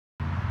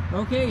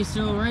Okay,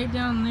 so right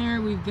down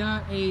there we've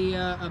got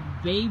a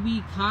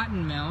baby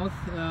cottonmouth.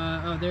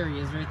 Oh, there he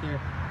is, right there.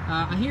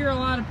 I hear a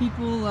lot of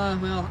people,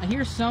 well, I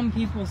hear some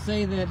people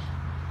say that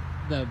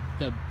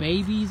the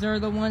babies are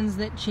the ones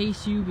that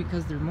chase you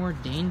because they're more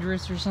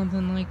dangerous or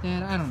something like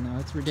that. I don't know,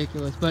 it's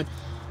ridiculous. But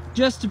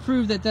just to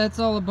prove that that's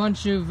all a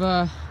bunch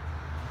of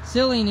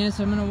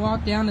silliness, I'm going to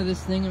walk down to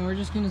this thing and we're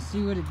just going to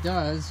see what it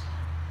does.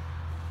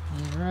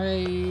 He's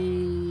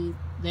right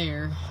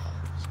there.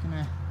 Just going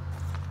to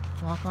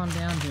walk on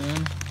down to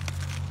him.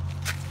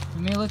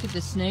 You may look at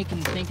the snake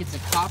and think it's a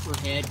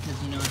copperhead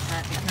because, you know, it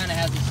kind of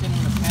has a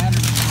similar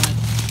pattern, but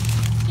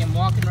see, I'm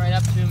walking right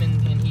up to him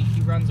and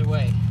he runs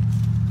away.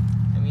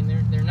 I mean,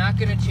 they're not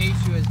going to chase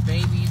you as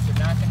babies.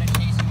 They're not going to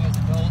chase you as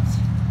adults.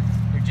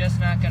 They're just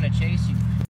not going to chase you.